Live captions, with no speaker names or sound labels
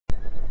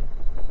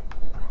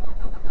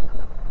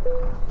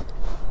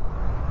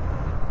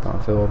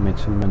Phil made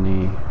some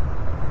money.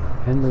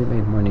 Henry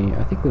made money.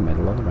 I think we made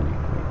a lot of money.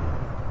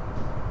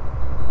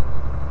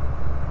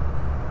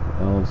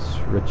 Who else?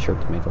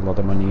 Richard made a lot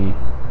of money.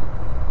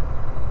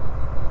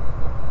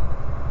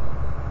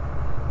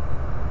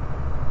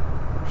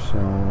 So.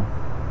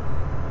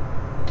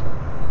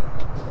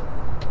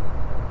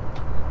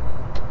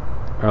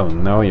 Oh,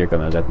 now you're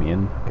gonna let me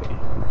in. Okay,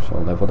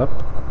 Marcel leveled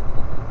up.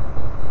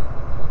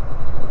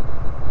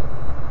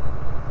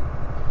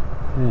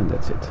 And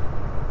that's it.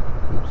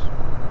 Oops.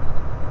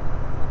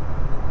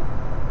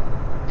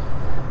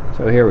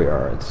 So here we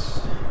are,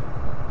 it's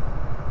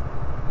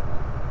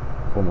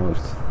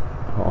almost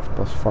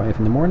 5:30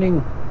 in the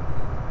morning.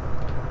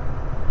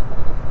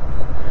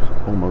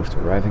 Almost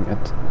arriving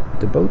at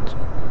the boat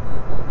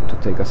to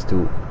take us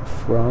to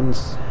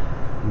France.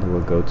 And then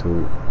we'll go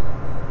to,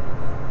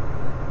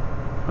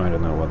 I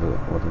don't know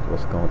what it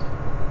was called.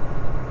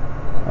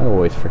 I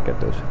always forget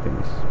those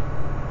things.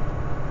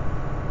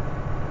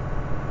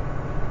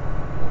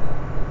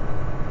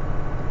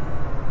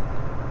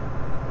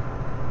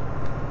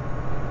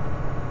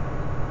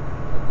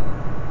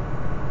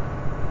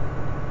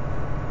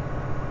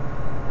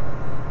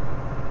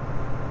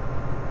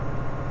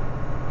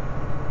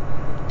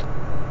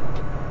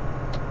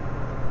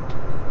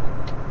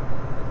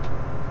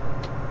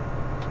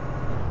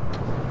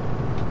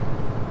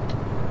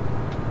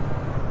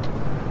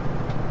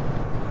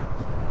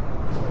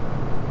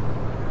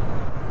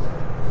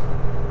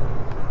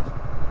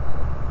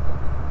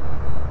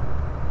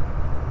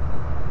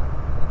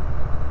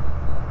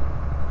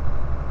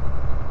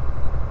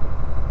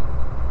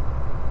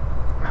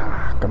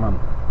 Come on,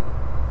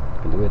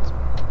 you can do it.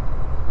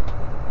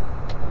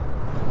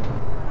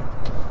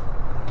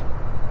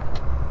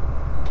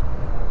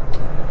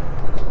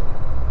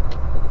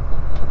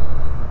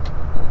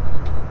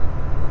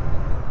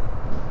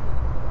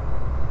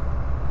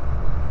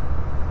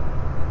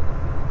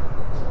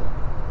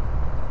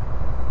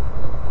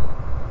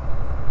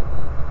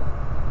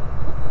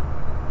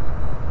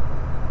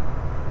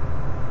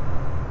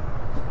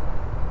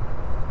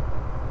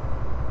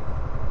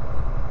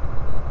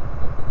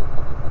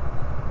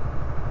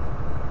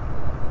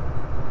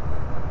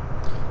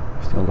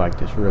 Still like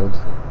this road.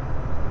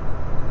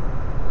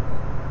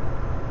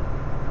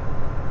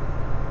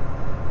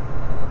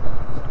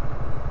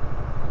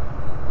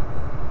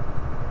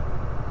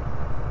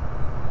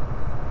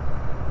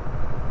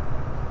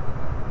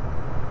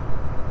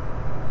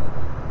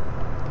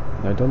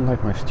 I don't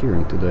like my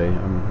steering today.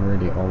 I'm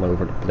really all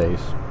over the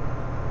place.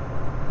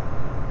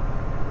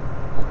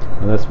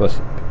 And that's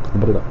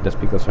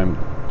because I'm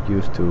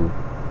used to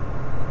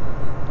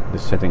the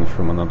settings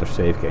from another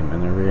save game,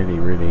 and I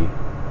really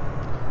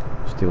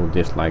still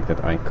dislike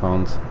that I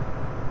can't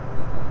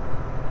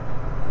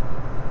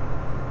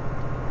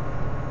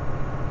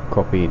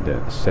copy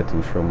the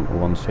settings from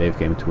one save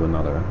game to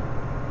another.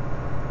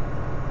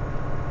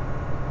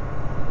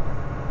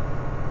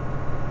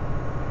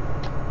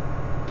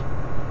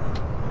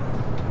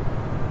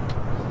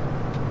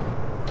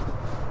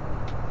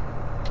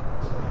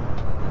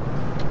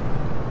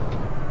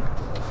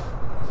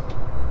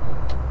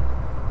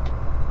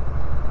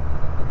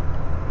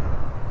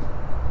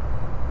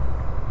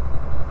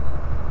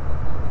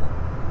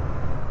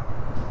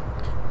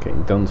 Okay,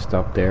 don't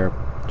stop there,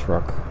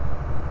 truck.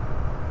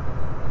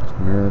 Let's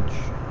merge.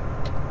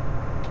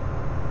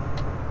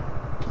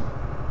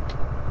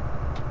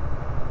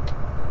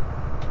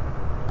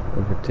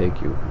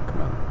 Overtake you,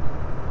 come on.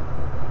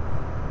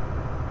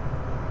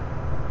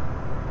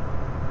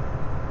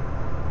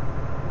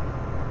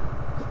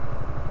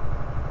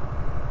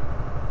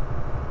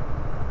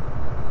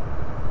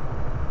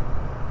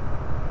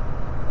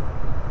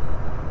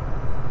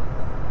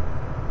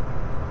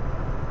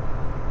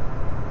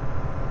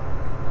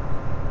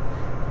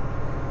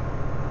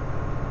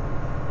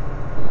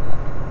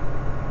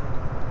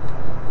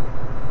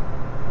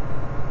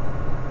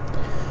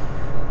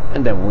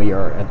 And then we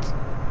are at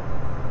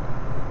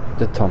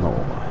the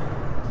tunnel.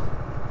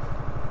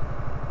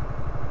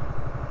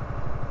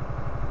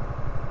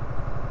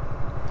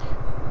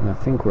 And I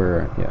think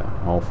we're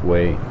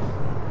halfway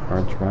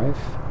our drive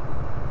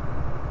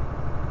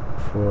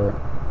for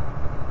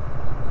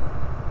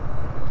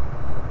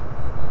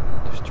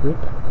this trip.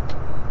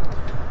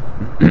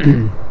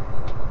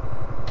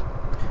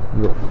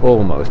 We're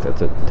almost at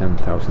the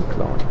 10,000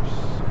 kilometers.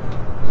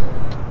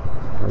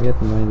 Are we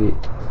at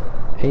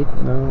 98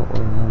 now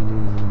or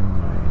 99?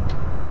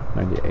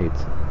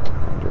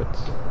 9800.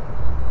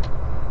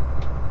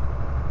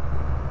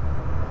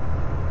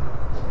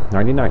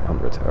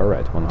 9900.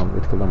 Alright,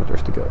 100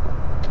 kilometers to go.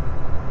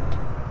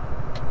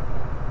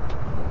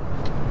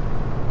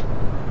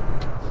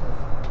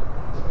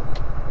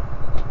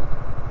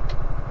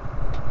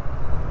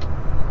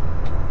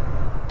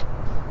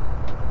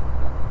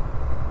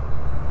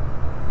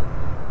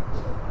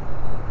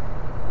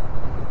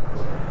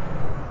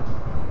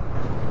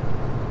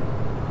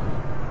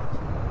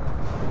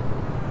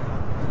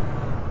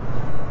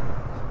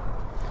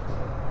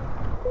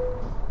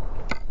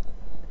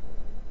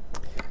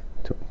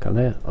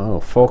 Calais? Oh,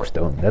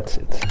 Folkestone, that's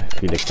it.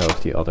 Felix knows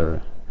the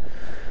other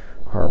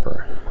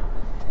harbor.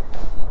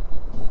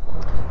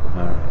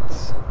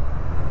 Alright.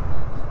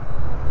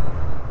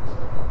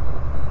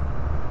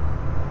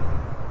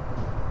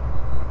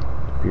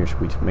 Appears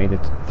we've made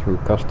it through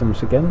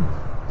customs again.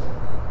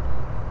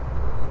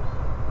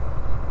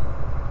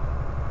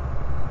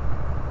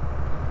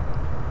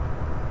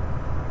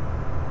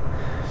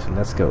 So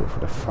let's go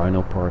for the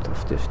final part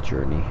of this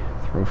journey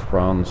through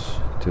France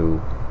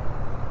to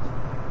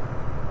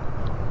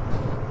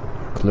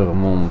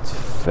Clermont,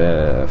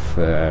 Ferry,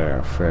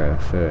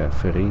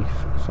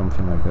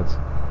 something like that.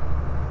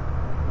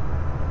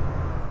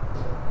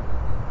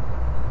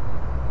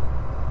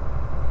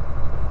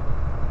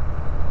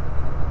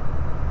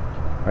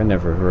 I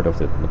never heard of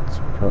it,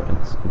 but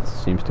it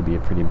seems to be a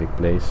pretty big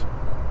place.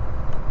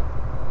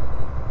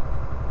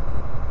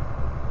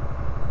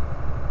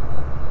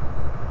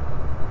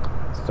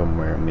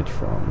 Somewhere in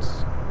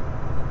mid-France.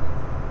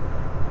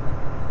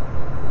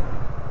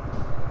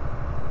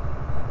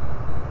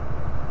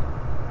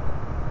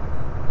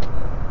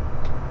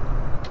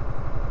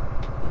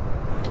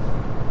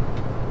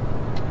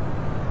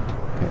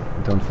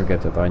 Don't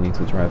forget that I need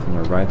to drive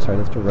on the right side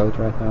of the road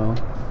right now,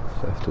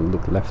 so I have to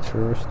look left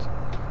first,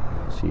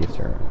 see if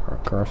there are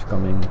cars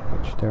coming,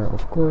 which there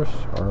of course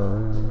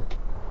are.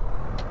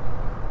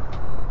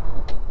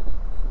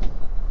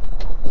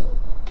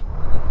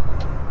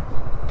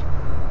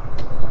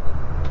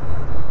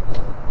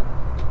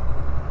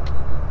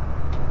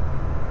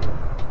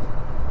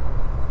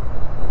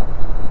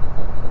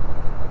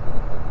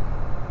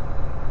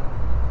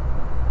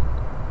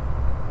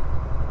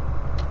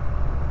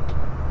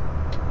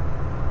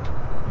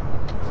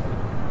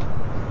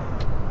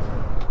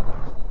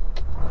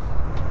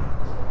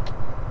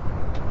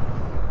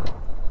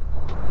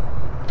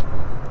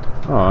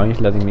 Oh, he's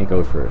letting me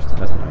go first.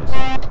 That's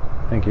nice.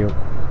 Thank you.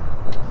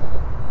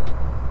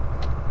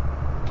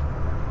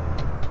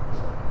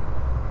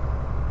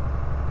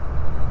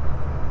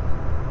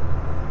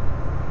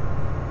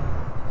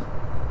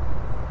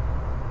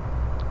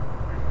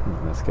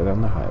 Let's get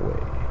on the highway.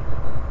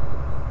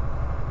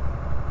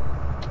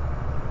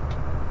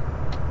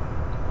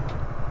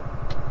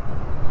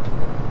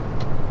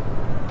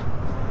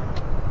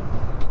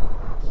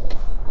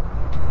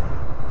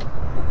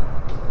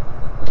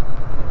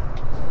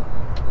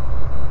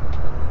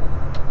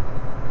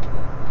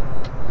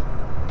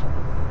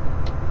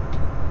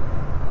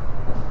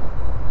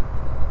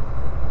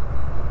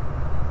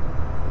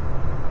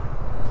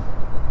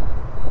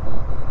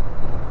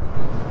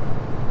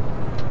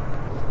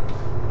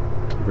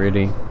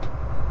 Really?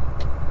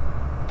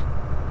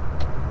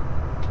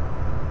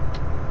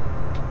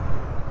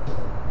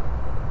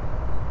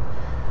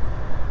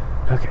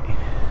 Okay.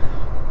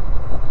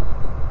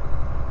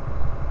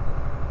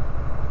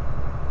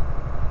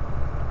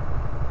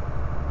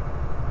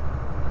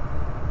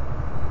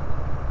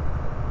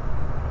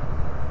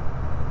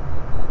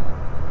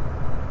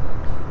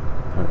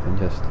 I can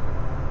just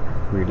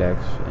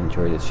relax,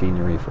 enjoy the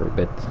scenery for a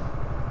bit.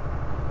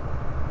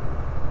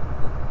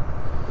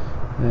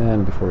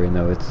 And before you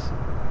know it,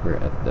 we're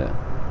at the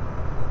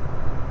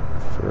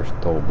first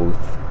toll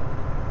booth.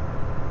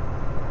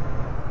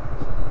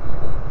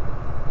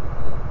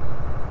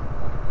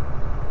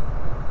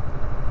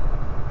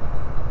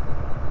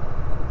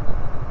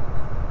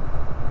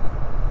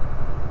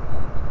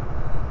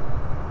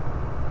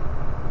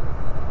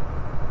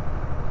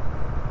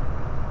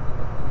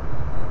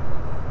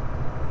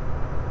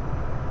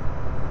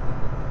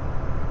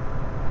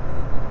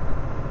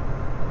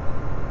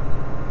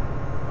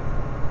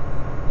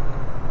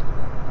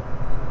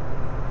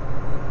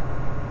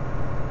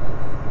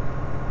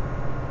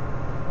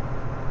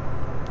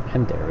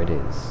 And there it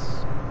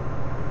is.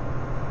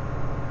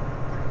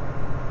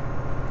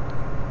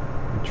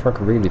 The truck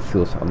really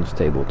feels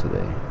unstable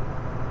today.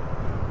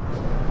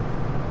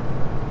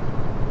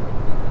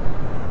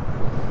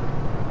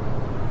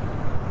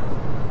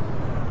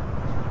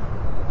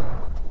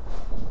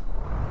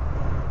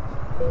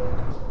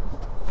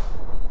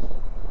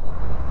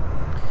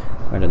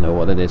 I don't know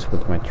what it is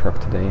with my truck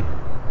today.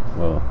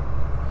 Well,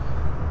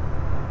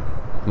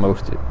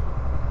 most it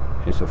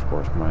is of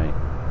course my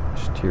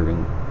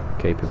steering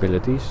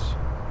capabilities,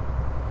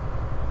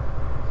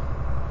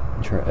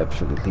 which are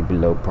absolutely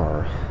below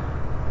par.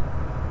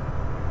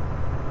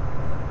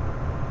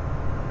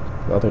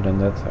 But other than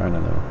that, I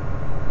don't know.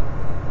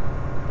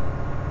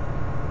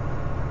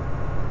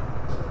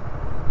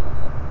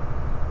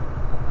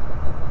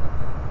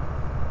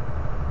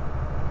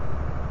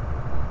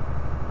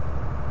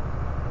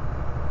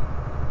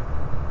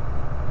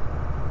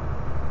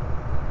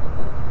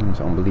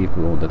 It's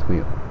unbelievable that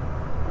we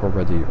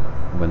already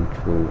went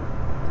through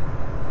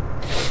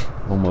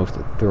almost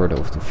a third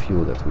of the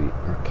fuel that we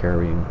are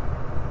carrying.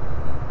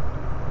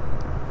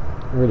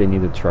 I really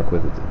need a truck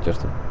with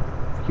just a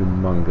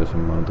humongous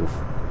amount of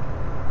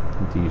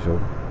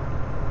diesel,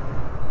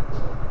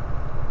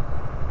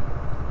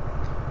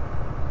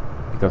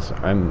 because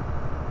I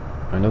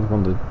don't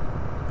want to.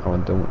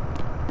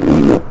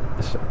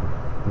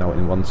 Now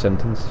in one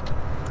sentence,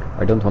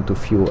 I don't want to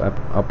fuel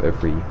up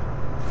every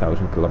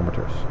 1,000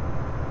 kilometers.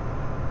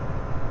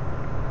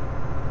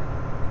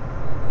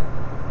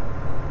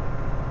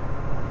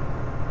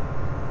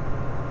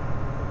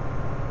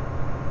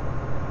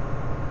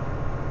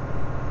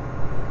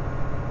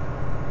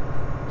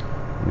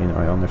 I mean,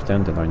 I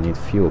understand that I need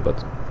fuel,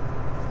 but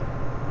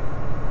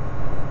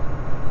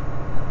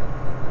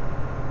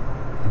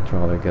I'd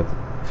rather get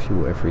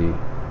fuel every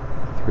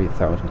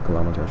 3,000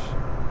 kilometers.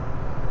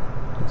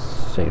 It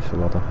saves a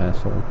lot of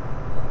hassle.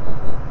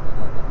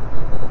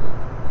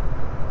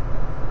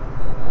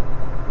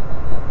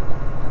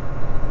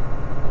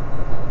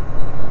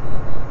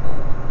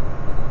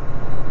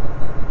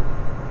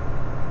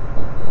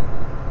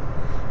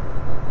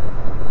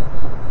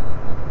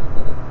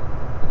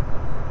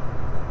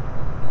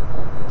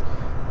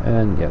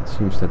 And yeah, it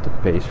seems that the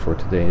pace for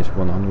today is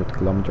 100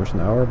 kilometers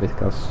an hour,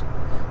 because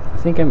I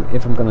think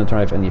if I'm gonna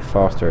drive any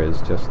faster,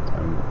 it's just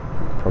I'm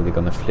probably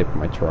gonna flip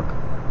my truck.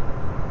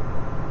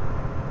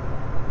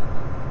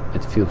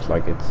 It feels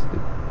like it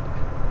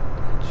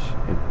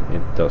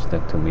does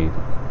that to me.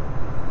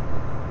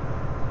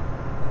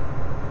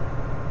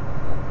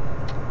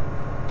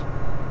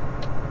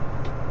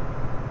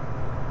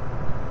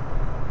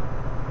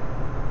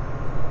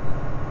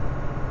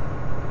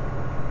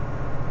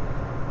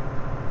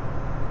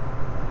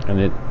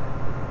 And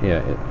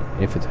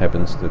if it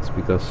happens, that's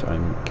because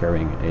I'm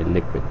carrying a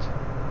liquid,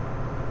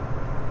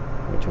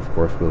 which of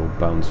course will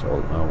bounce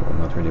all, no,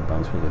 not really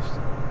bounce, will just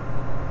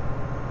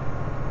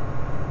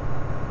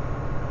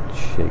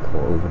shake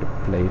all over the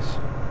place,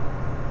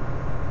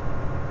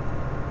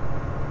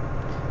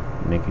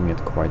 making it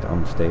quite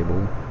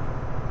unstable.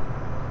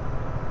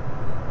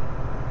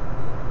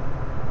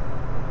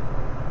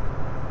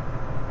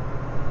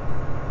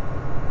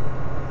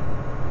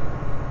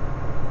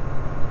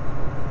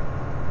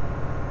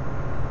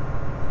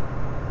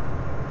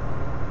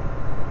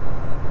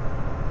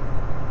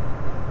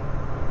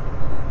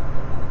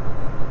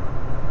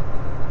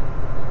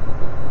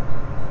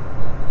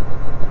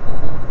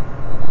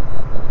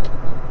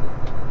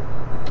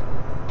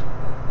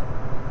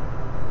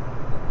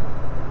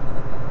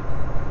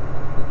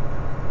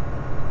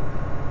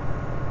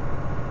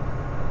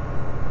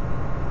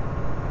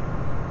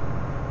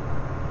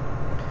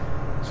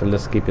 So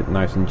let's keep it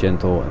nice and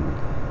gentle and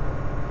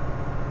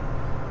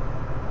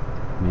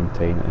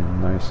maintain a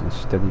nice and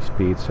steady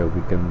speed, so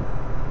we can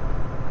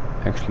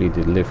actually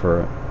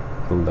deliver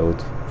the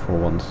load for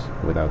once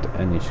without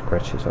any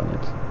scratches on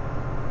it.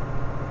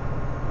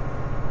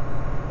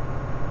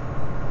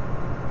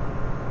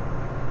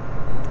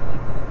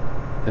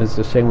 It's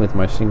the same with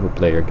my single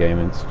player game.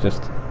 It's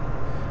just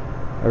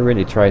I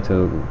really try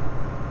to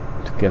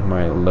get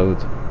my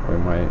load or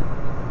my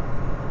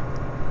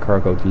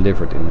cargo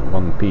delivered in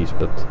one piece,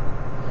 but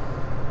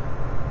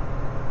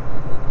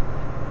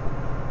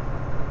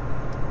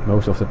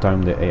most of the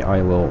time the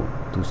AI will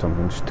do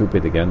something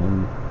stupid again,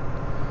 and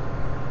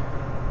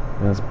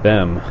that's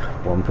bam,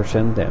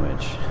 1%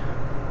 damage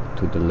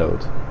to the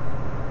load.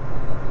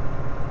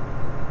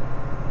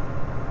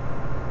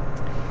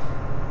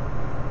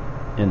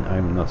 And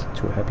I'm not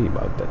too happy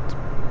about that.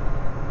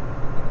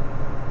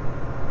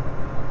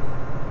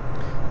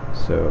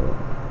 So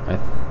I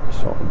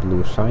saw a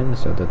blue sign,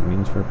 so that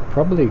means we're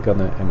probably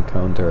gonna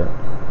encounter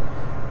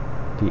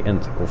the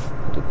end of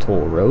the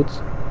toll road.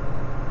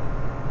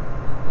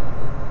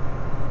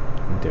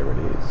 And there it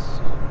is.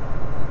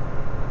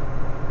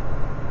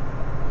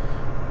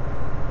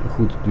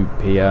 Route du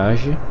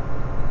péage.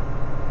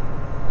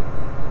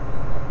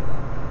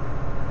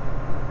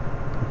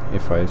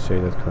 If I say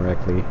that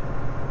correctly.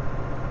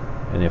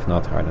 And if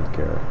not, I don't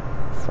care.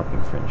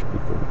 Fucking French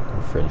people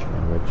or French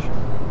language.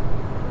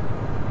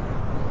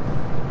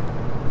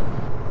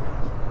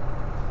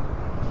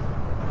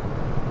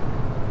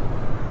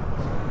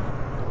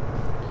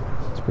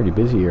 Pretty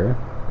busy here.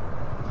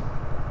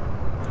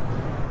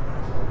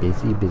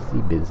 Busy,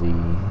 busy, busy.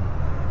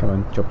 Come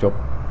on, chop chop.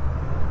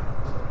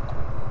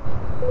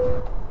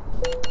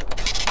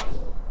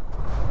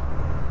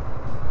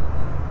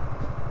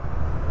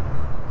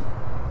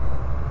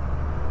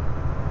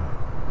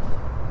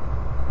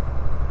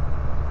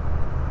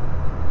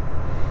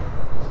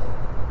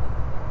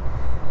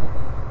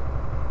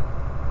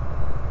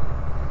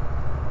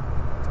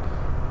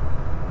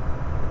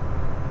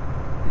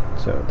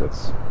 So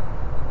that's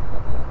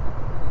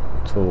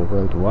toll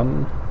road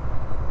 1.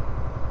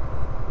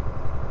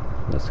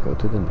 Let's go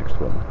to the next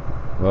one.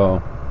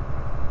 Well,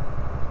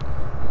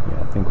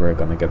 yeah, I think we're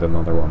gonna get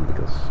another one,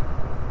 because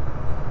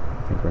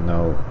I think we're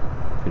now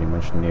pretty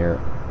much near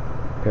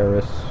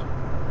Paris.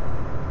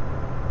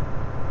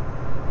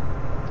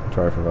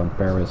 Drive around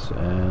Paris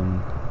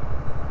and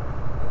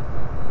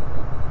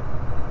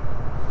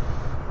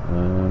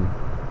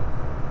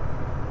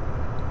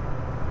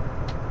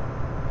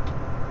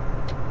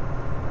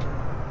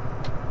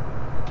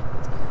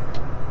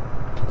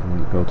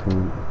go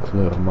to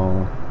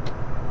Clermont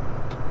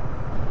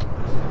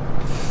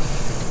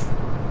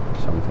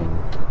something.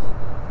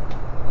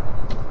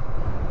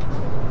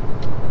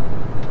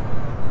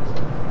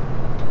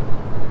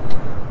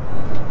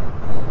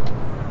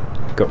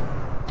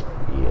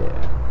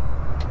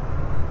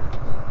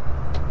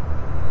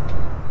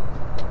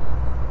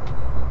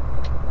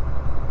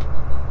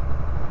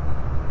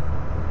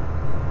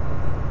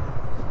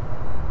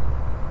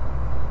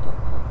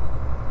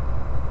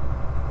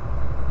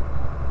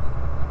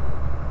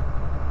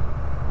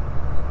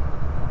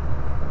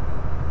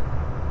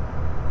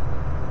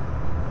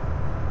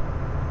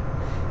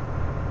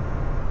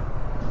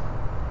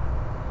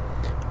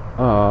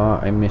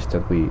 I missed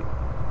that we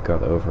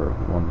got over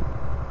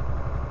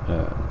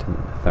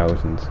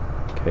 10,000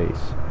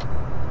 Ks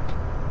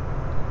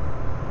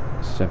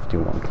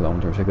 71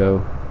 kilometers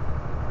ago.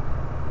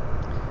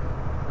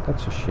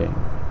 That's a shame.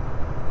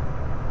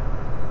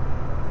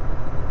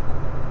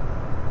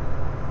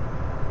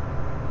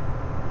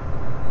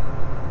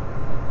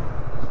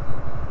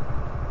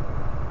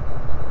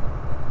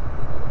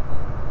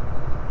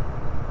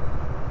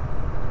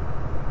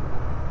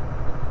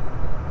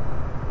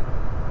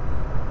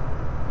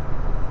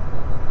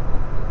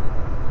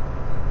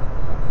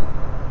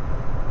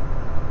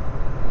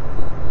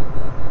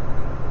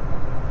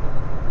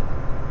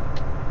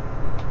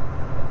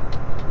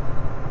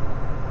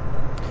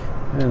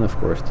 And of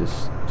course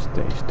this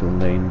stays 2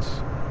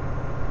 lanes.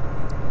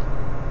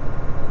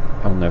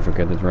 I'll never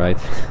get it right.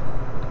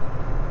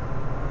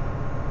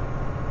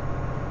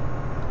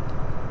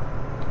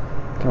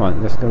 Come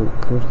on, let's go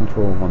cruise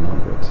control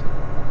 100.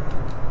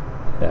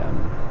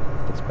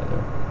 That's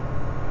better.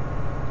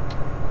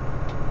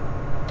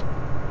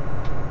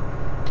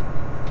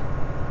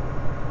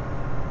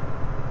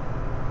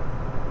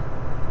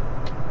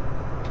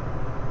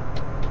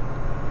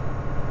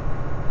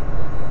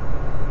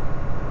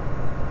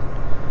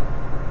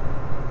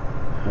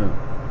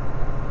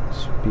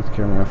 Speed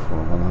camera for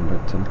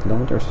 110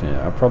 kilometers.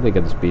 Yeah, I'll probably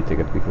get a speed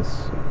ticket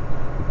because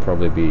I'll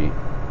probably be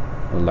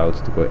allowed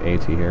to go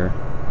 80 here.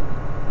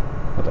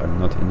 But I'm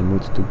not in the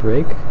mood to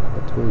brake.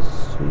 But we'll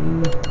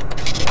see.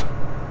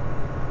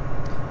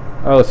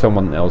 Oh,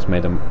 someone else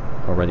made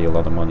already a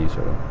lot of money,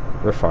 so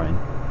we're fine.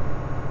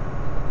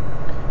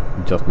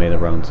 We just made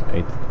around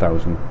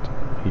 8,000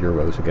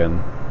 euros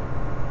again.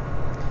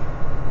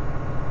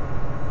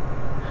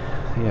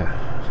 Yeah,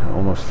 I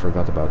almost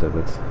forgot about it,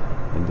 but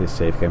in this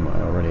save game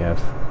I already have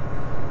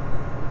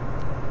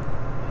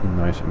a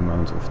nice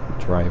amount of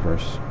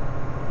drivers.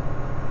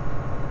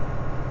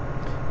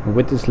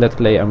 With this Let's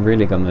Play I'm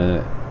really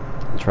gonna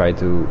try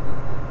to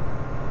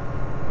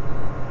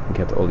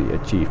get all the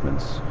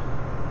achievements.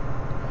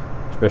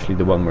 Especially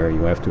the one where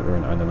you have to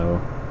earn, I don't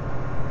know,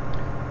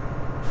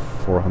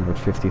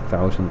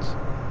 450,000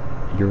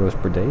 euros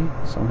per day,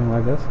 something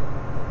like that.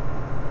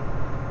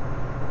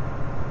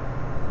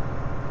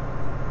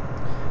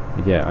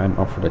 But yeah, I'm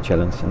up for the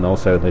challenge, and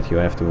also that you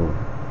have to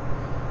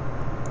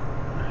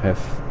have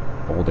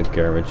all the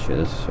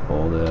garages,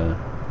 all the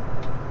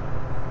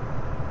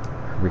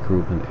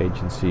recruitment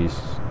agencies,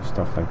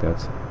 stuff like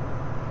that.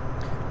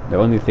 The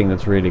only thing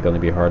that's really going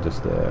to be hard is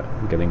the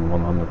getting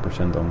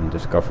 100% on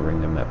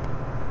discovering the map.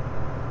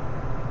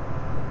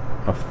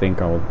 I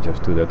think I'll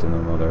just do that in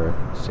another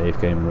save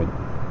game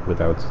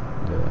without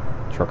the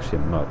truck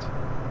sim mod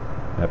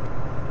map,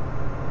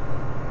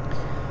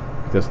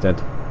 because that,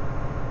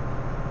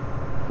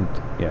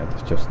 yeah,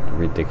 it's just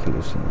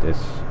ridiculous in this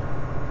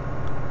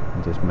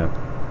map.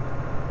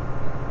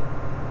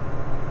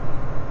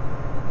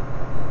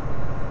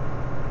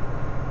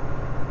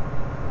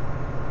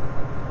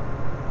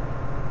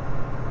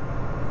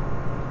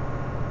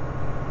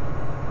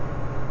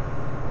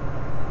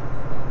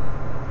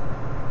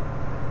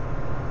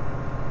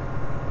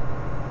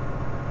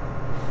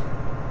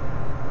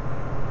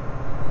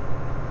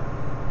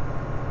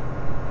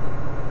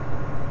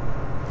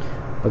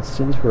 But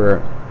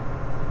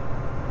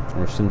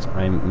since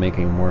I'm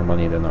making more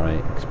money than I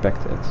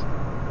expected,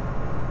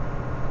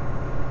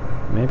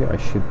 maybe I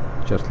should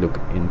just look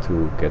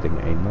into getting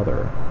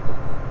another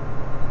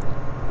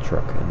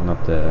truck and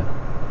not the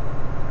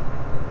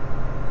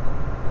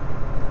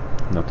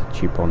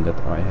cheap one that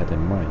I had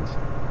in mind,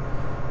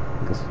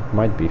 because it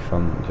might be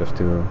fun just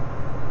to,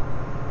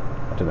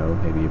 I don't know,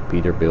 maybe a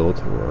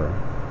Peterbilt or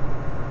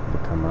the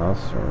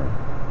Kamaz or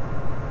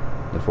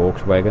the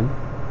Volkswagen.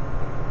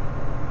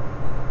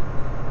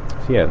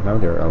 So yeah, now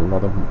there are a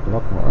lot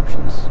more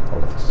options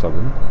all of a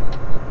sudden.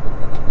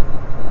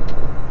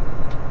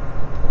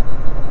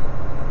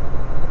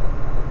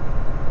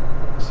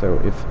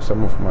 So if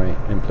some of my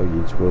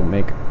employees will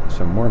make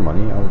some more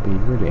money, I'll be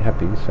really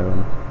happy. So,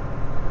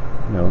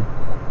 you know,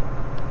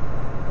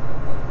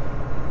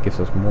 gives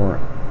us more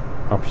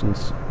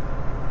options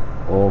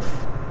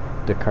of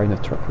the kind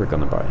of truck we're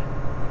gonna buy.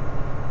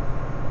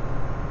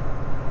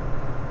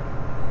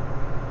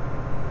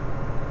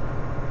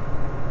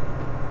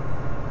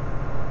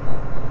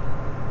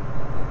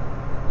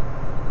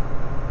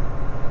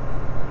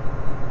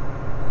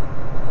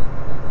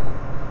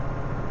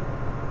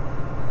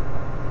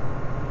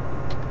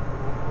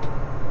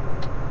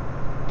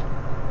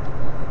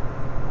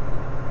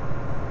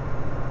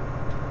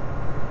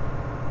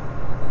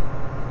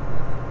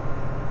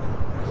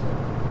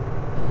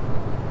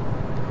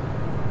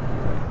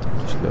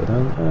 Slow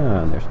down.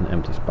 Ah, there's an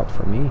empty spot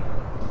for me.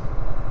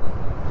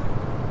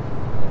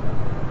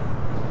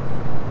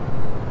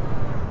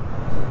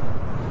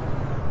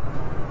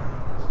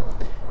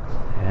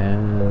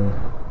 And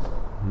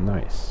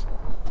nice.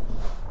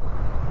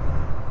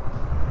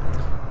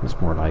 That's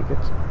more like it.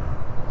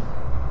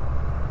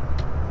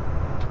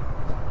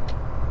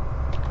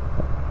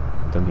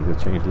 Don't need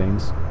to change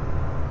lanes.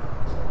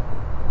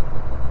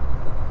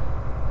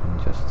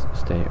 And just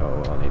stay.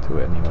 Oh, I need to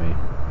anyway.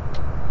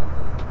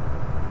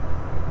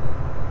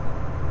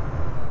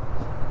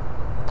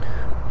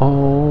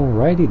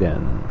 Alrighty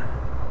then.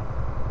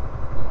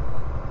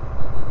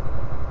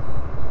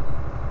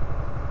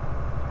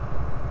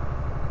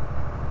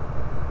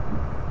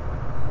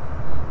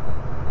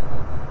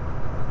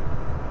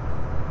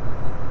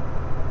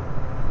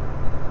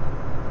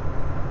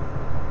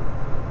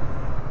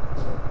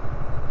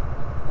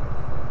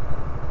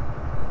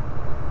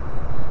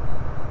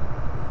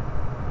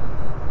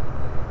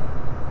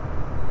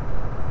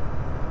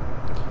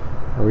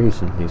 I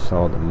recently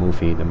saw the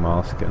movie The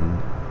Mask, and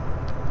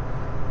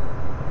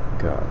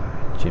God,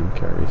 Jim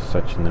Carrey is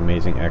such an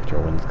amazing actor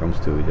when it comes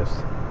to just,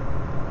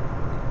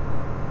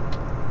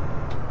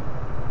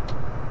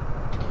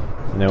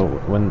 you know,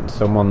 when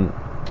someone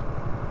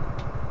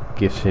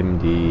gives him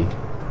the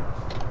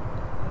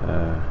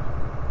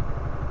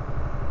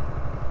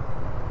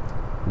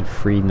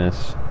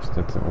freeness, is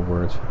that a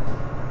word,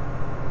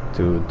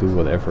 to do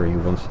whatever he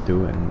wants to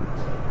do, and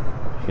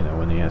you know,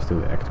 when he has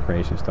to act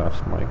crazy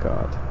stuff, my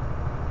God,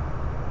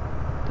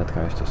 that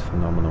guy's just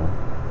phenomenal.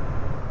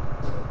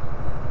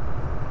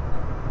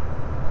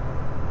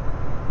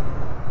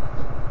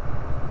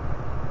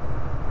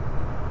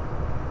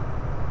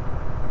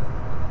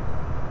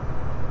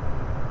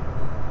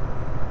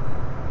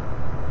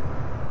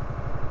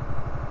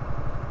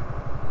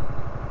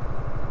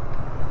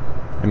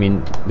 I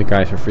mean, the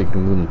guy's a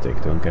freaking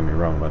lunatic, don't get me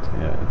wrong, but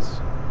yeah, it's...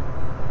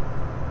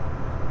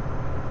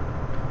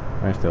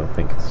 I still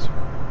think it's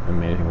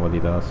amazing what he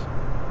does.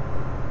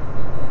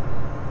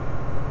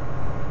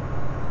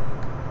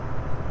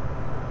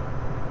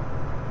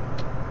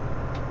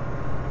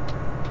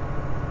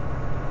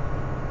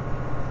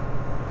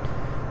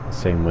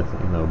 Same with,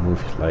 you know,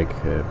 movies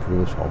like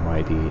Bruce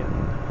Almighty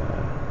and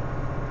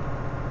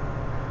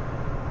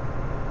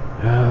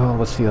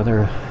what's the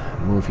other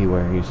movie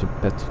where he's a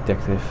pet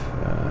detective?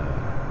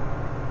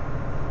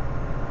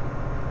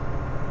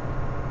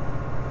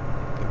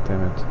 God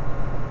damn it!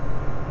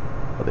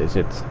 What is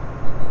it?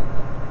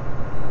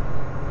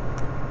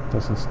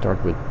 Doesn't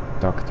start with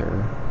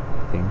Doctor,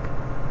 I think.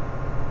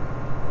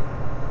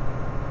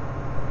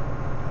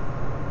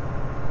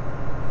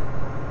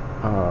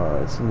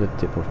 It's on the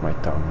tip of my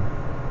tongue.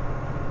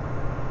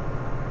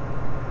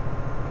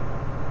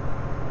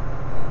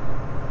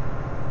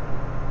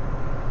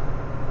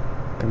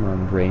 Come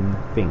on, brain,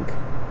 think.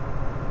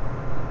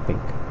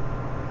 Think.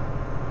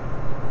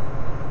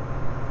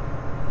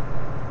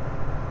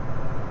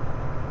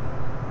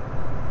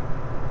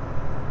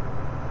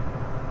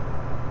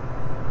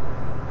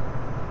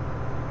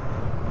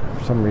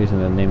 For some reason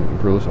the name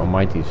Bruce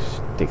Almighty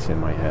sticks in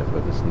my head,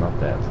 but it's not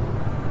that.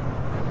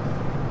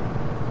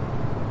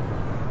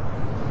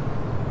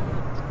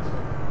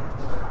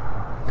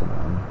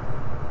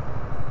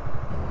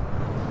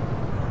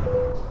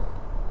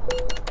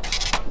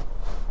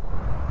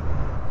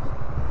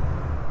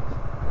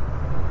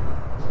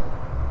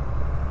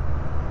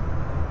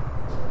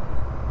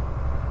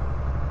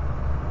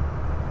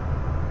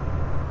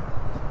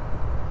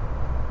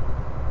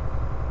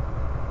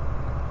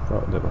 Oh,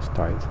 that was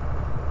tight.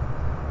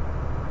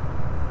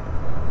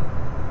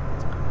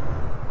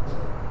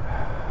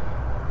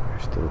 I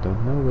still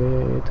don't know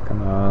it.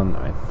 Come on.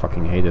 I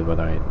fucking hate it, but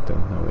I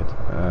don't know it.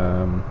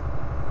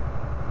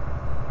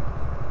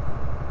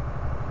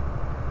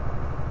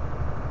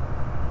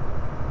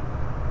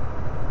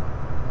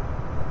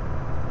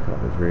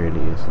 God, it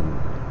really isn't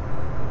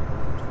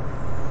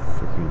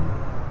freaking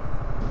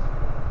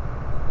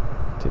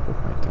tip of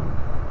my tongue.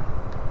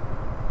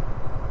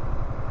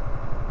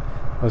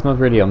 Well, it's not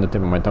really on the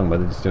tip of my tongue, but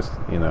it's just,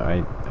 you know,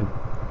 I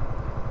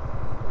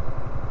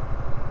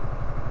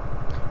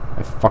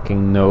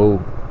fucking know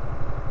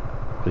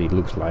what he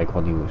looks like,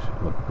 what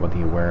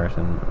he wears,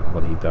 and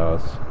what he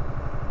does.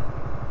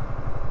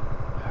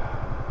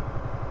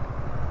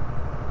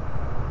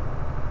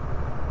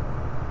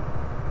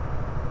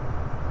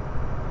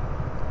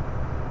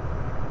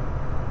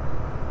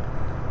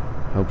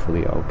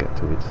 Hopefully I'll get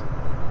to it.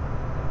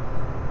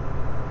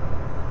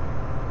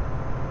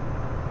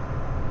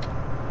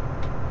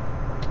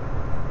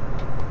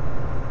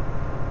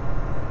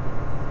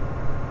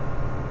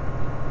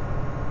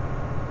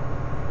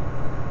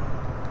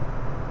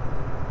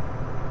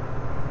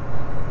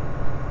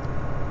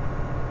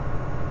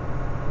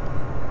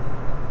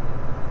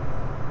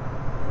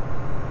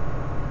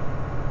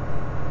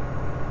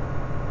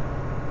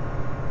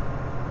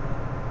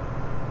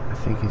 I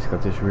think he's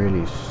got this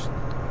really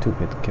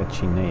stupid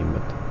catchy name,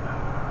 but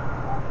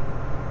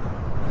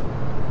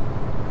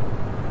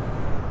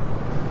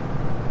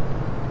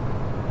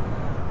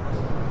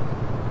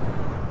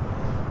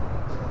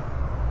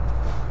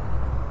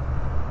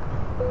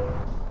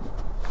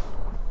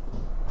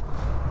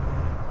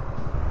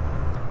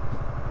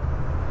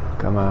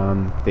come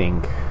on,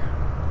 think.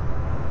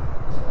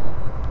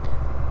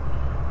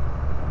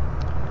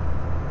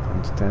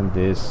 Don't stand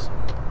this.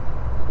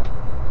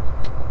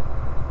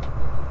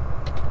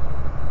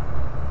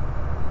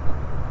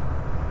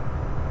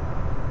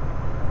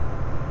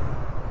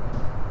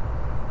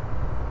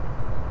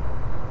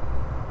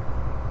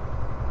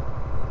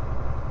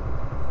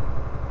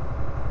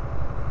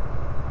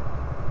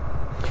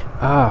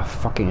 Ah,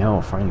 fucking hell,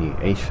 finally,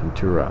 Ace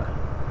Ventura.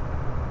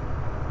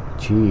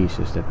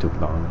 Jesus, that took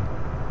long.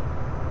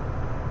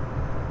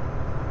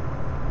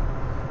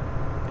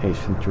 Ace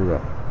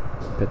Ventura,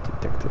 Pet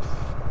Detective.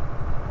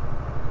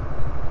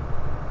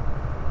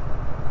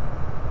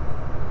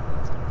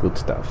 Good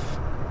stuff.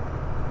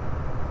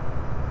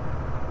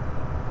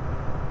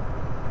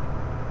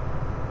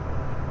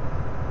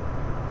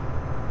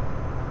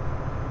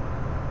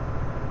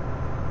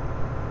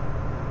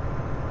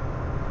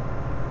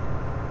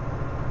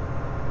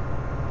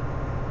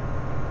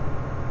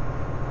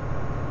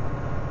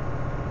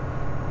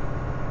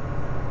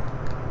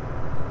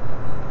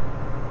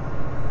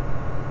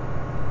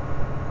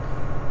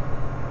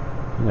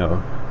 You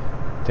know,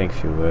 it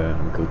takes you a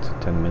good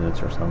 10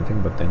 minutes or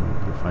something, but then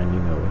you finally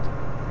know it.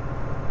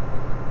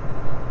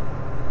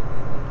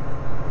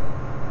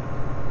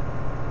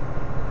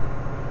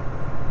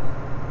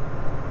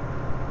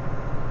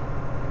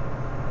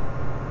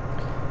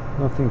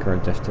 I think our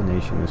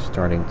destination is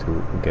starting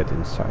to get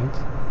in sight.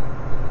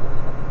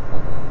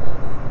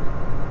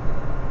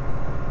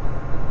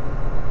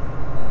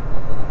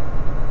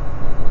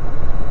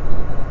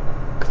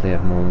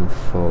 Clermont,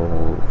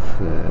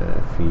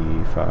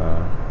 FIFA,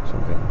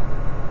 something.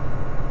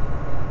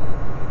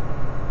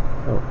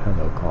 Oh,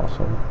 hello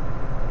castle.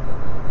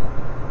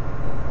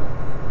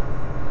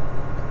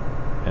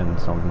 And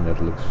something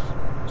that looks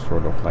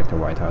sort of like the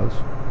White House.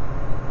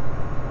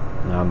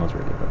 No, not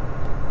really, but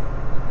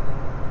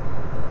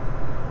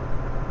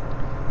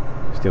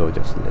still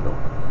just a little.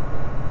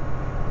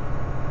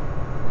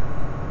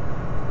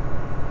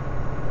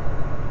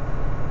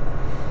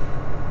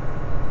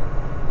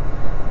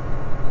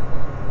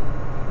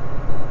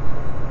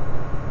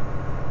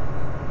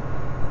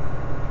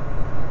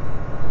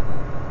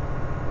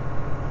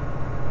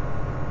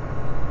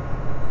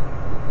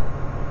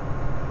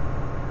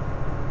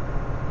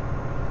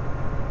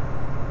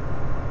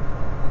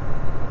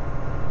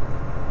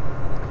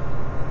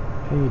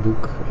 Hey,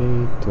 look,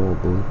 a toll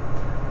booth.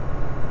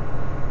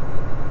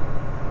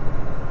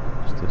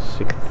 It's the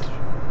sixth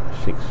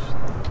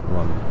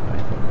one, I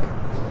think,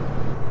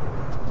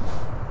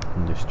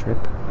 in this trip.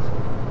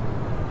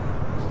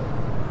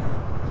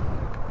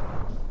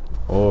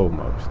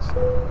 Almost.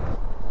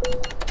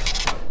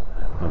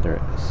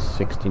 Another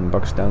 16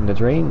 bucks down the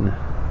drain.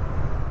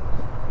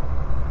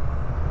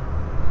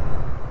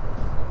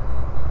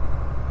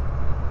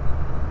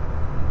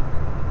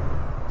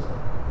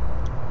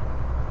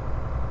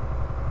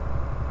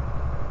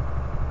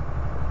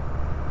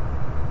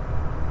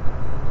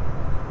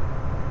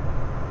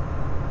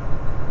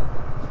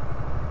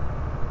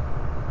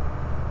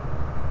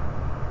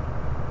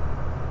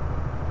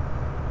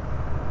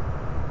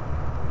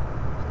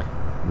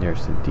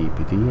 There's the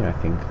DPD, I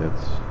think that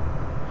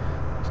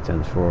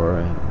stands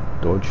for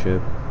Deutsche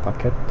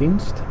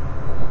Paketdienst,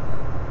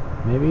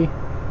 maybe?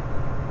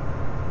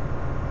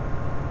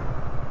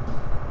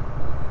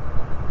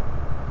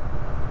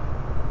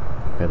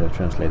 Better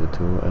translated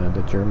to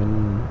the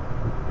German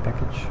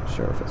package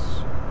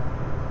service.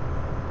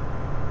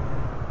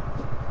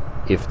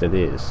 If that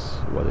is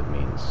what it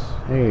means.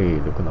 Hey,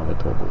 look, another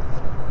toll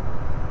booth.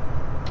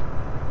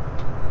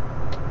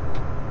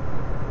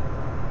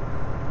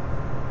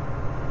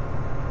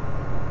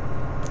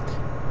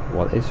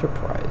 What a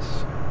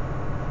surprise.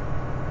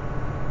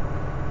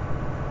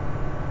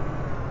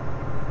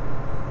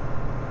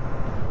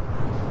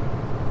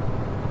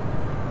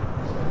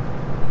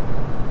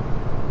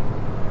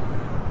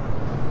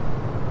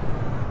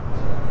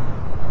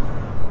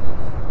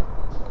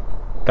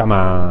 Come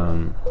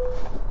on!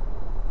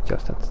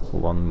 Just at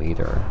 1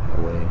 meter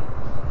away.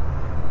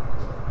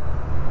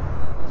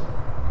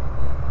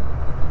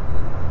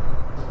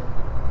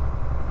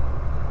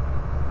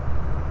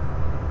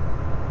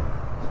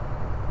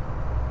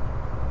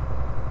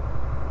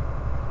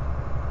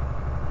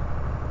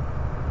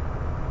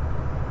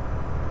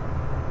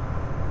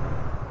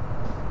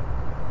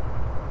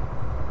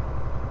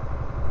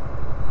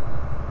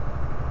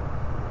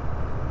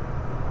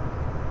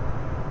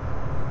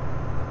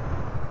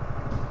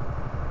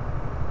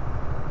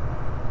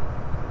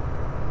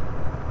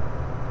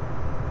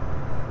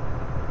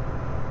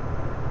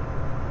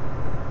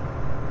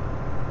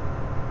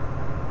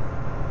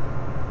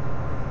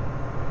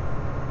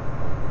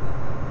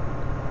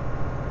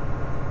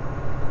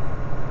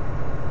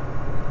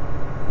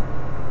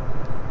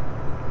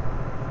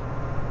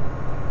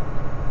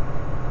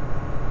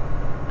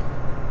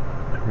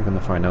 We're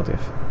gonna find out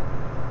if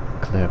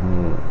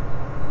Clermont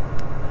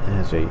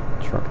has a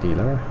truck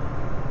dealer.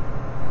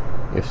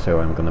 If so,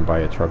 I'm gonna buy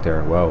a truck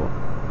there. Well,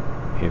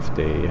 if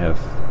they have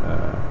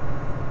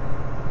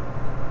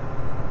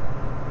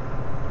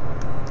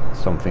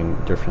something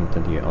different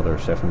than the other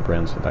 7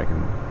 brands that I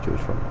can choose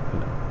from, you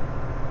know.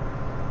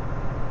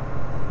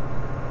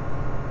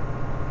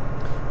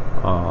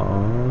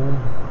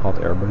 Hot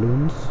air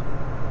balloons.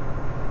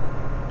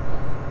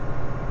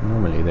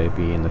 Normally they'd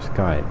be in the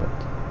sky, but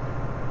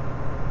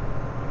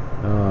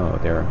oh,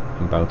 they're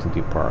about to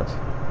depart,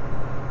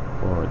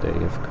 or they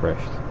have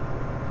crashed,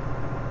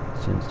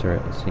 since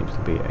there seems to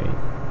be a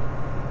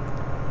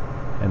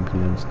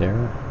ambulance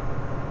there.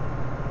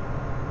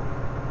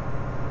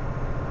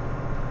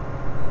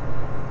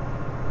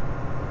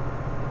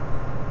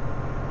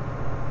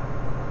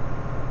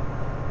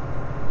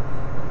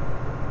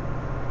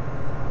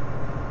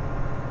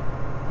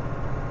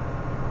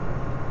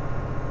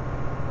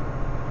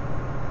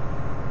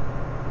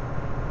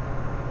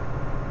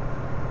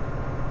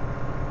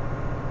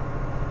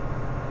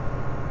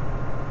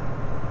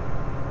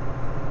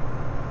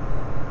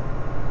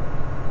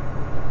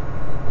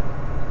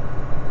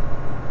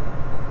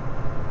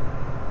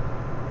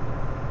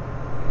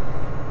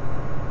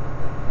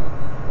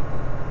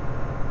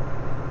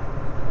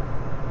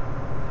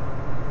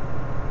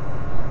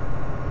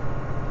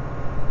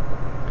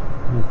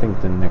 I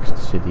think the next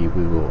city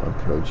we will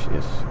approach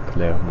is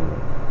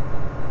Clermont.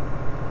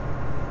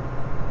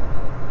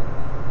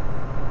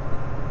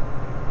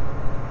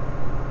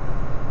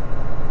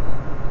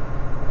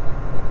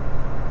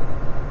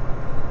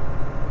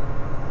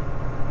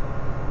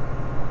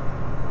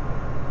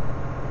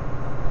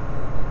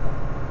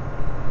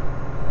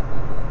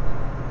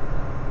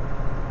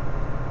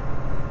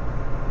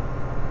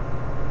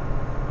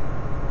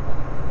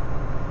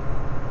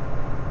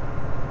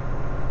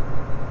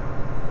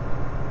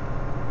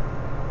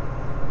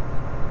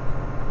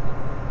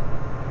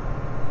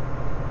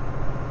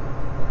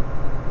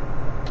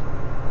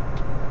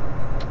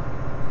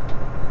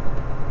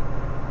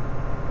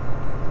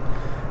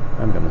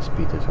 I'm gonna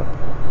speed this up.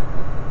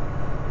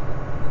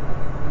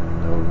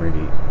 No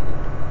really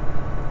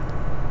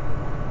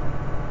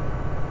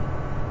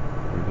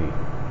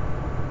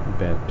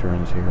bad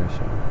turns here,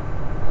 so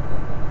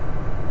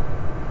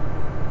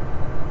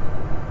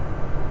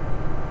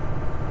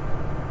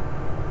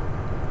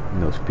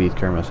no speed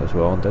cameras as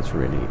well. That's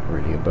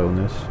really a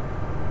bonus.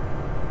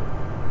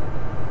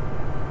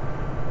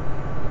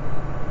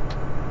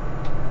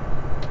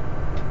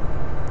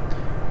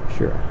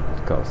 Sure,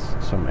 it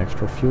costs some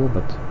extra fuel,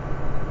 but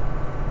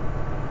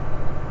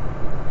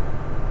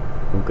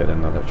we'll get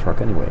another truck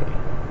anyway.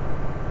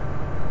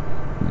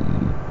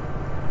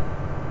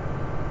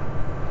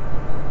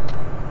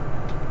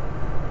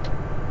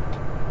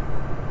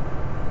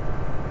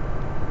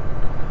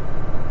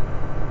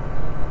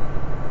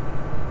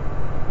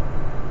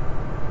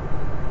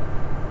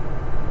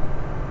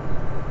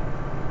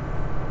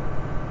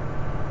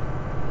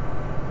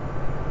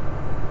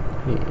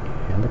 Hey,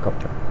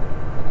 helicopter.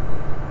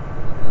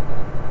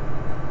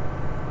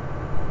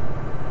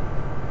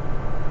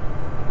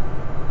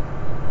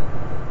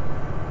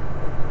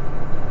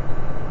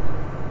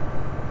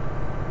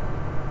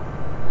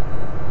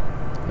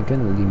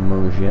 Again,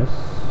 Limoges.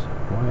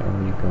 Why are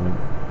we going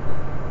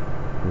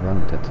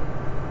around that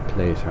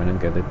place? I don't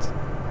get it.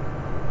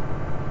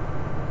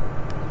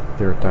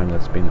 Third time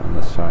that's been on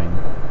the sign.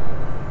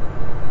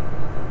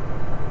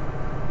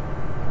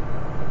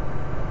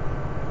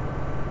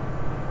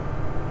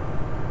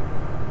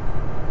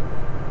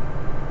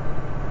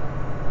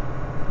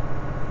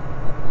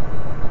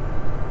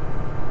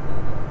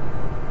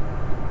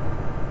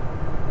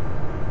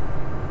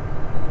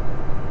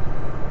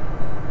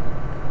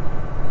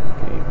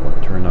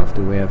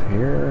 Do we have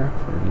here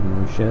for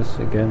Limoges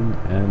again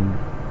and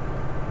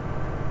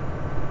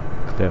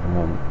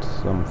Clermont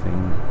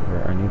something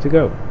where I need to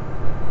go?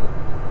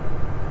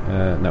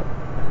 No,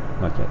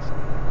 not yet.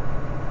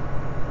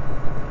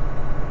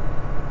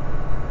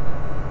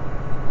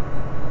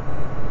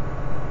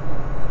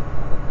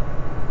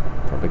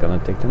 Probably gonna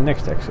take the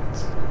next exit.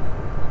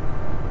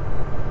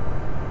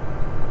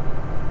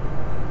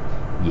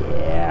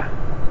 Yeah.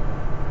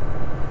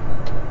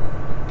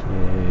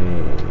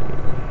 Yay.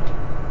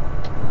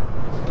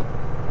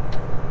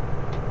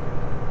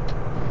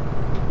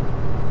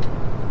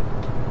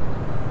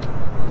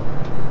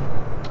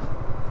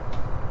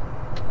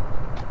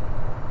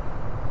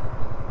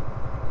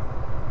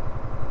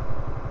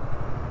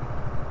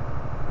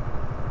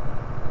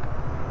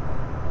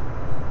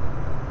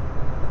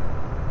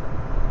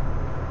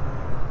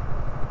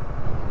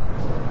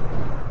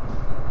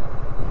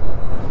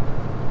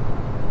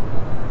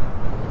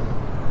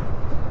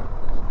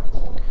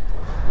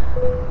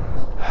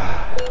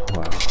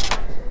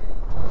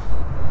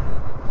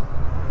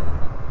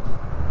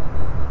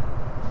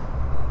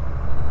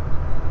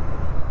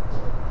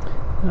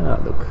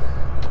 Look,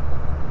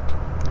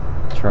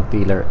 truck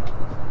dealer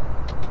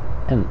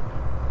and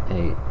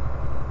a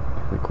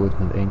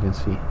recruitment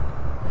agency.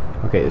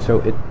 Okay, so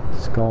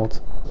it's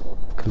called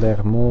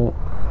Clermont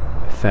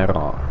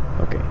Ferrand.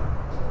 Okay,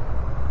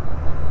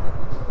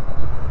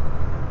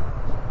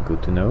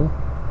 good to know.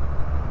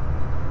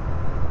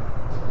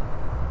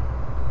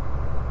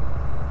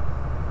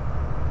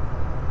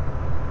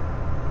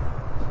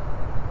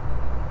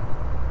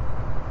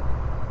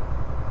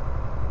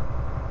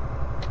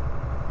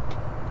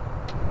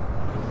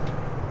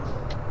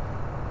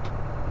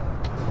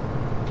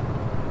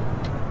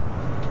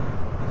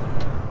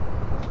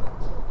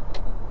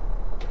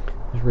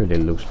 Really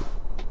looks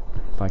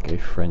like a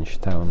French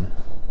town.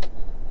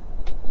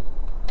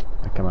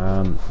 Come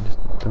on, just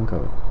don't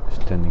go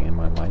standing in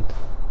my light.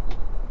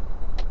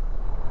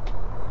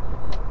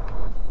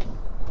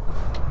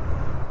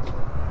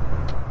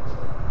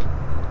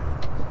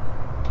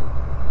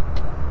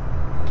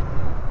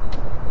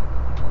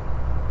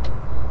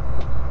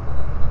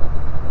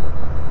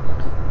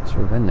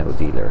 Renault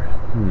dealer.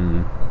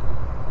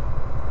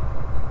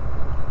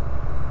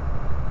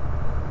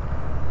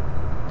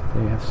 Do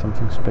they have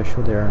something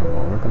special there?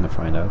 Well, we're gonna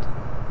find out.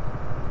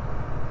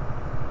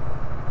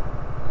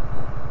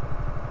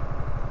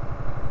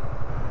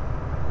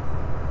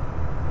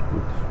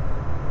 Oops.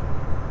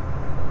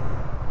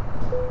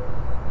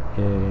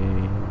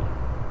 Yay.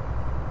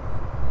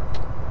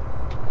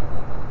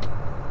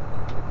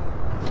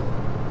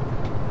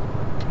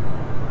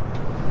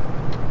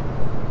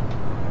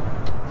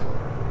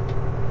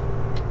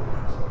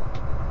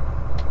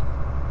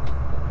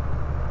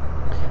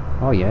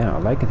 Oh yeah, I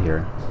like it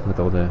here, with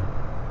all the,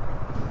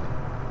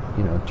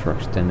 you know,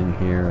 trucks standing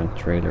here and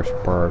trailers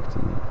parked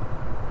and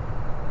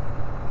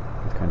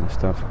that kind of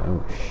stuff.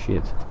 Oh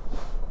shit.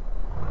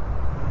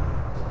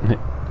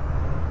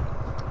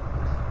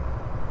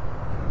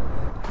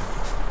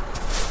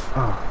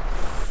 Oh,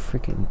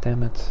 freaking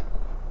damn it.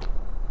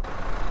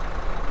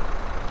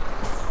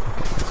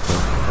 Okay, let's go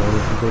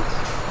forward a bit.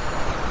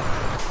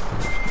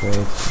 Go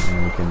straight, and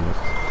then we can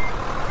just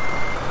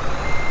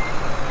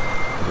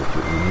put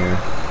it in here.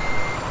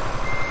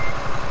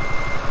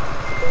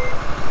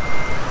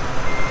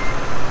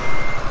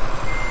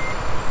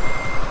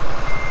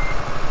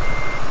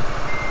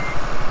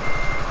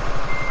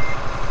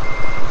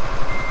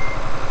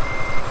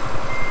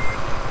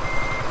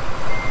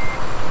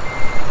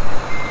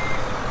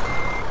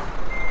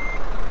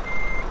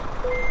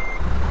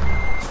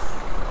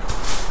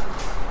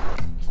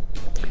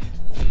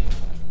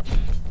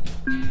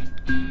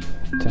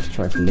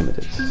 Drive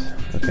limited,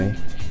 okay.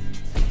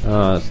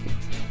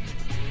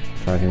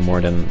 Driving more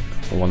than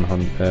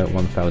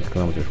 1,000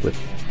 kilometers with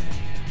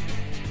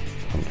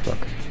one truck.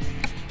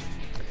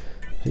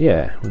 So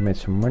yeah, we made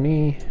some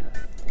money.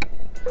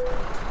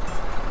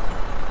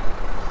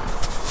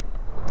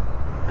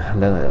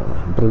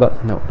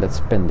 No, let's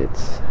spend it.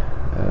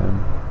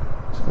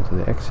 Let's go to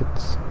the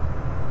exits.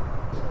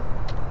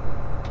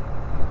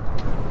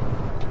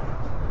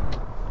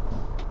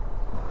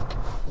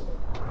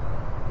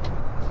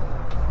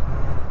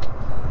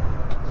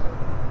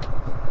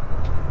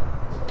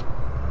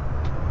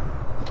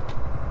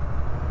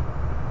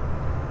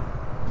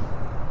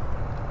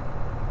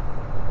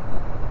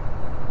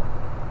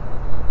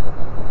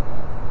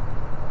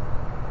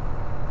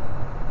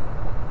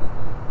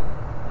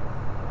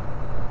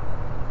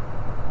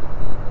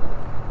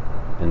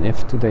 And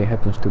if today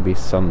happens to be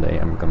Sunday,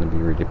 I'm gonna be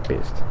really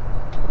pissed.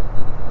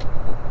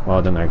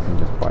 Well, then I can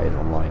just buy it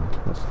online.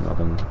 That's not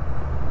a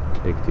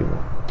big deal.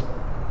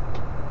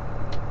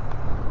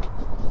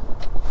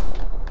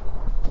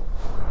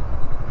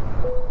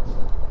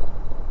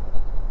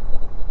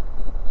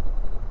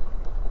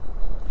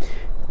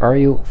 Are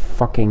you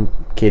fucking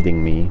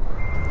kidding me?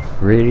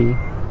 Really?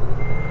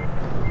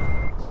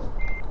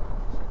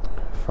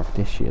 Fuck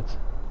this shit.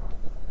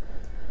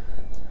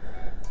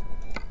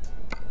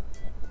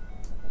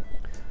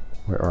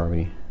 Where are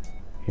we?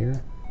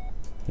 Here?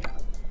 Yeah.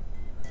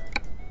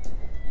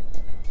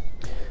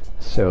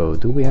 So,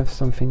 do we have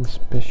something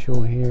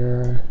special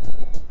here?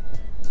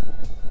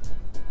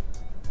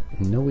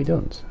 No, we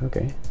don't.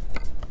 Okay.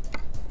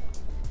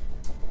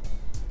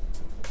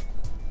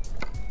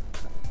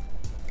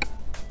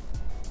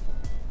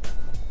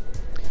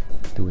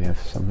 Do we have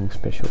something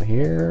special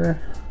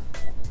here?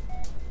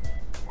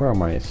 Where are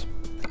my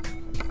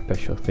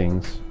special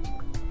things?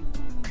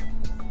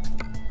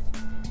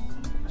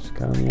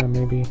 Scania,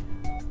 maybe?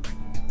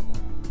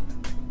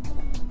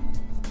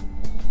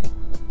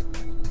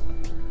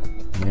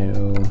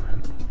 No.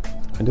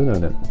 I do know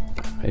that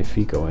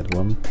Iveco had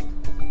one.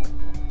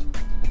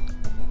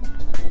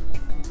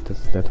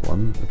 That's that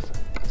one. But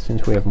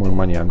since we have more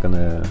money, I'm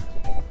gonna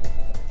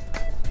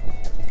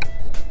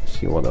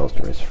see what else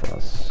there is for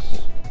us.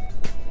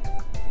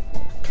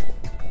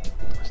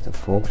 It's the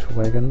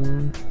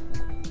Volkswagen.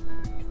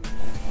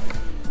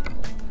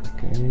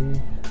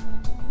 Okay.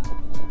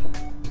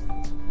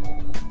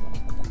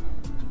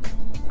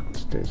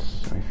 What's this?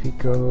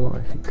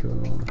 Iveco.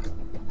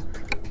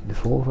 The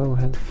Volvo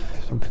had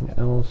something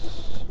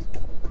else.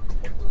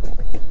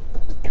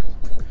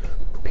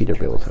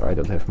 Peterbilt. I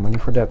don't have money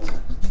for that.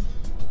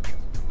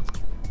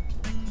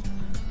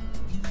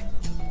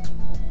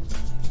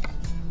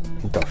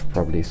 DAF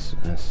probably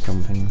has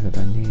something that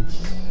I need.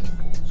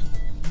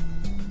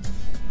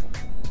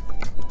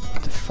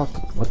 What the fuck?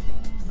 What?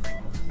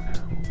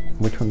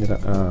 Which one did I?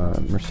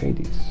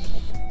 Mercedes.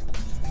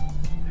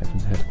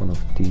 Haven't had one of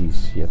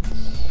these yet.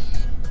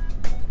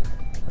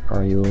 Where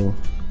are you?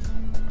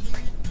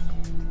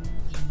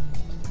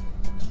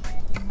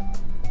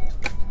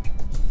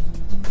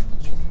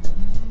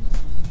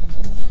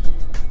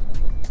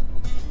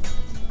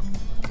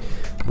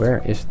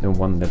 Where is the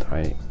one that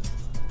I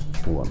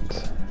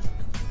want?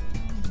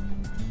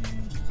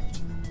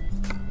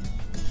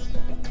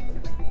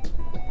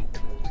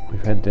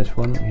 We've had this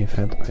one, we've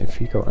had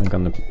Iveco. I'm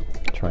gonna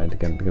try it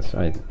again because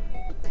I...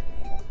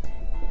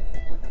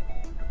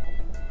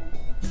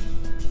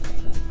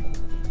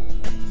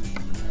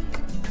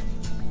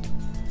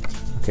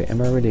 Okay,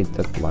 am I really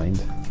that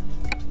blind?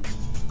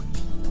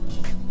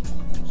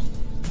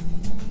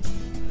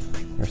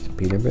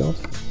 Peterbilt.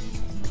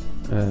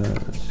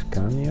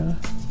 Scania.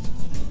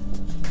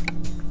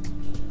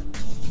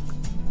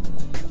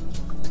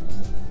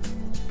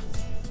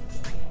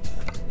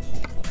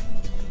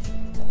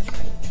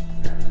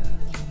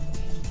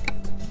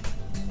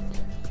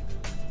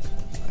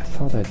 I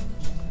thought I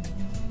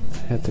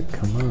had the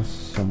Kamaz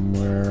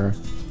somewhere.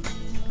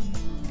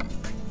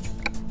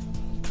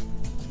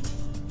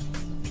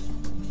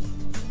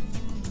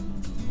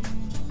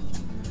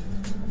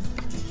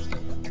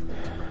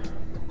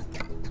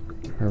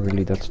 Am I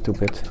really that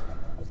stupid?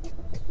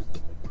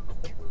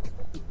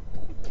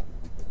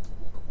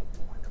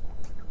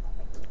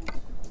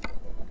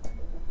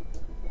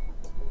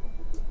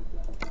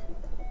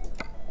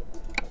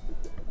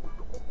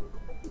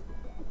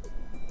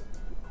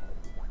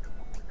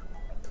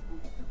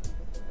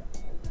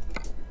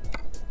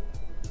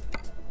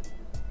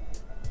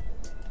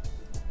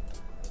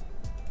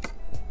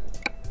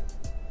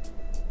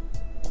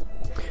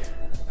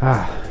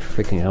 Ah,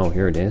 freaking hell,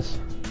 here it is.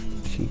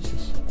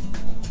 Jesus.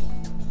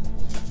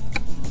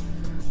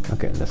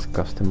 Okay, let's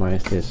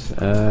customize this.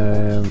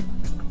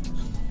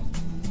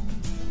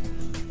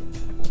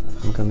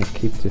 I'm gonna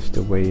keep this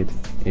the way it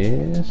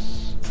is.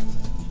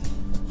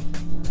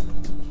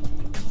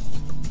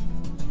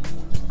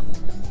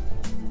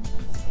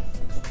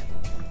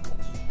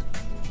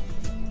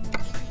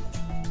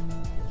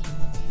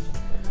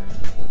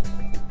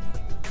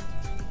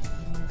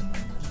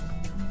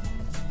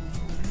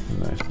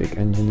 Nice big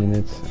engine in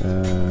it.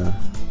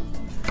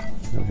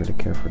 Don't really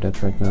care for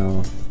that right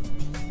now.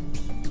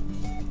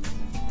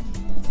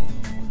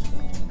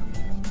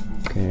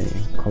 Okay,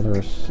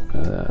 colors,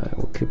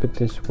 we'll keep it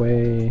this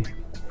way.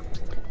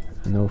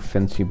 No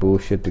fancy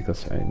bullshit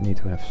because I need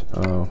to have...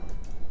 oh.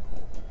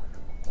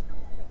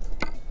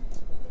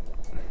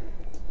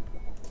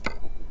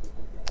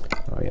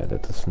 Oh yeah,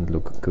 that doesn't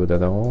look good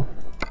at all.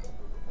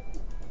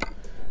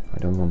 I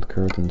don't want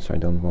curtains, I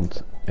don't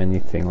want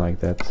anything like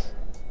that.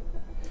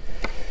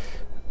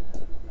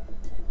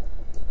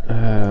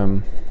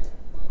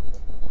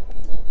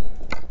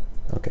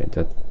 Okay,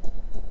 that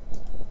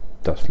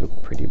does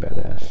look pretty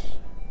badass.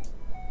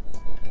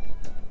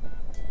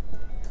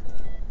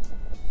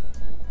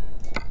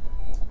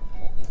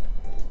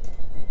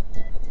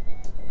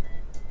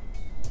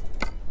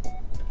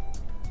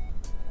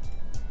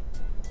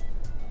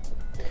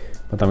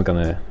 But I'm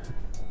gonna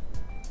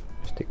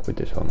stick with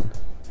this one.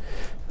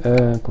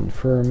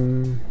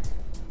 Confirm.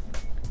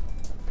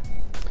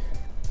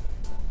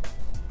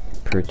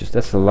 Purchase.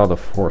 That's a lot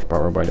of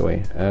horsepower, by the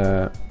way.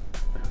 Oh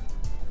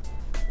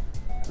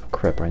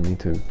crap, I need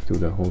to do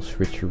the whole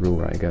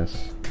switcheroo, I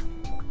guess.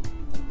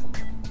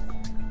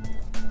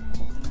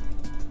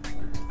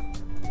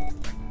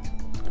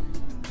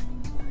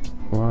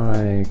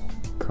 Why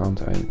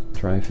can't I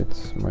drive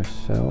it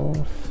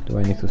myself? Do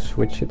I need to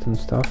switch it and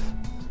stuff?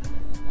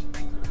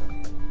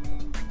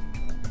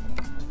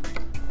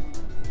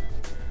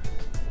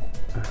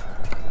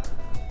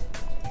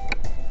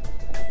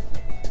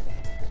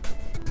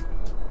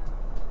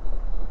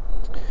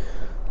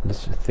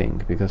 That's the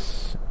thing,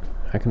 because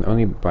I can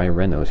only buy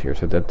Renaults here,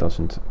 so that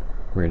doesn't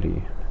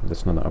really,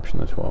 that's not an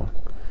option as well.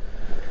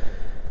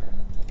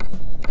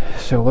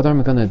 So what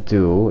I'm gonna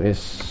do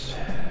is,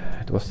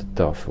 it was the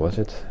DAF, was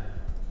it?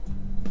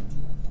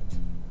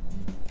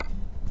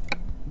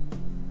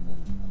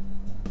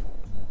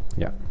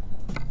 Yeah.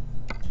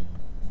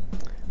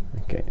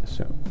 Okay,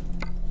 so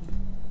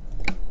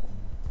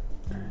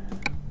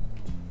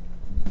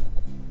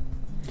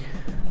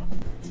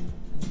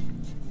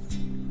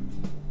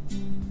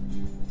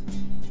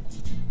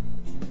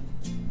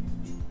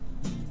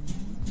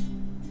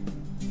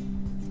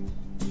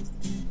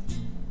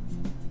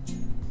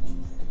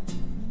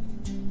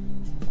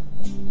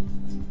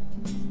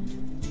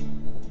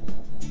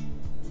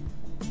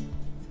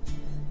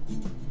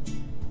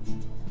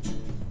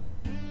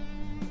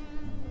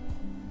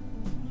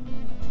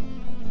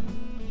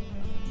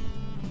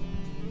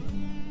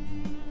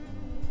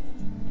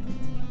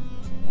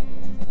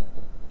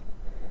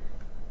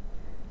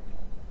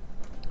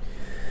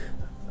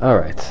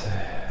alright,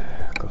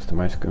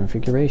 customize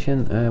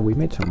configuration. We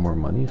made some more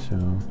money, so...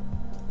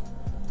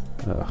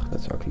 ugh,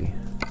 that's ugly.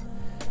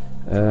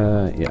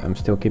 Yeah, I'm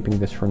still keeping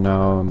this for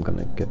now. I'm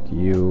gonna get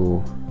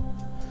you...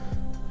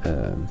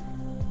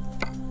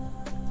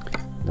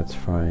 that's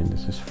fine,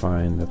 this is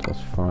fine, that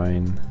was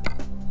fine.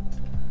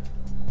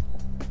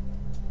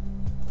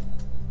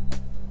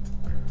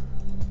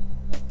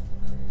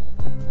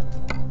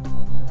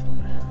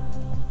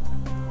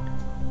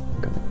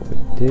 I'm gonna go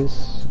with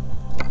this.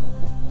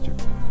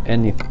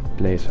 Any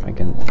place I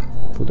can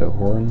put a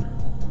horn.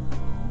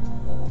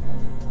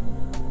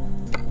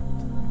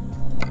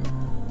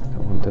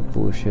 Don't want that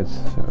bullshit,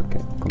 so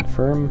okay,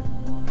 confirm.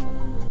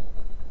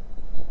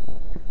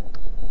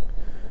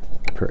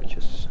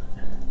 Purchase.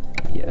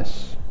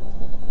 Yes.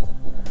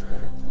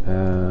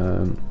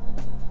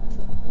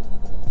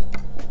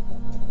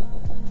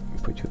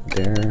 Put you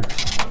there.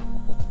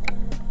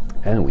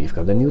 And we've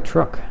got a new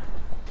truck.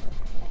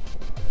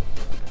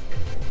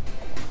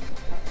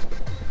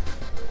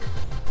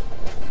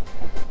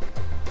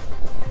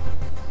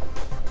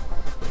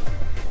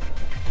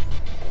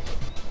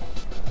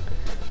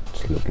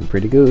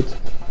 pretty good.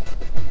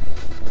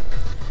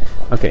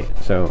 Okay,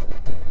 so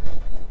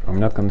I'm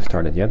not gonna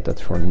start it yet,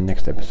 that's for the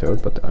next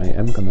episode, but I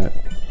am gonna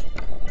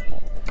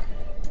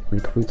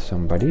recruit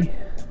somebody.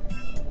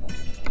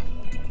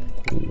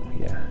 Ooh,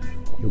 yeah,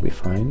 you'll be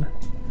fine.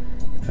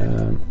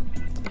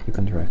 You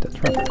can drive that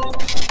truck.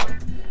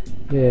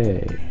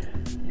 Yay!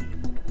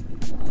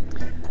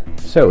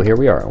 So here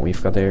we are,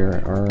 we've got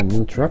our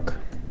new truck.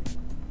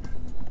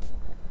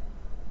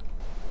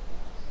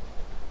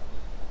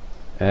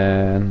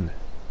 And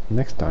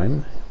next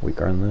time we're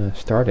gonna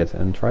start it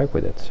and drive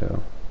with it,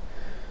 so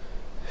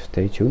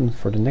stay tuned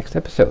for the next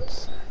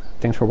episodes.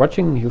 Thanks for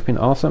watching, you've been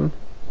awesome.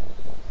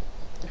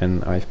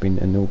 And I've been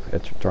a noob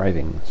at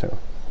driving, so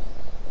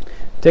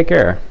take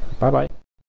care, bye bye.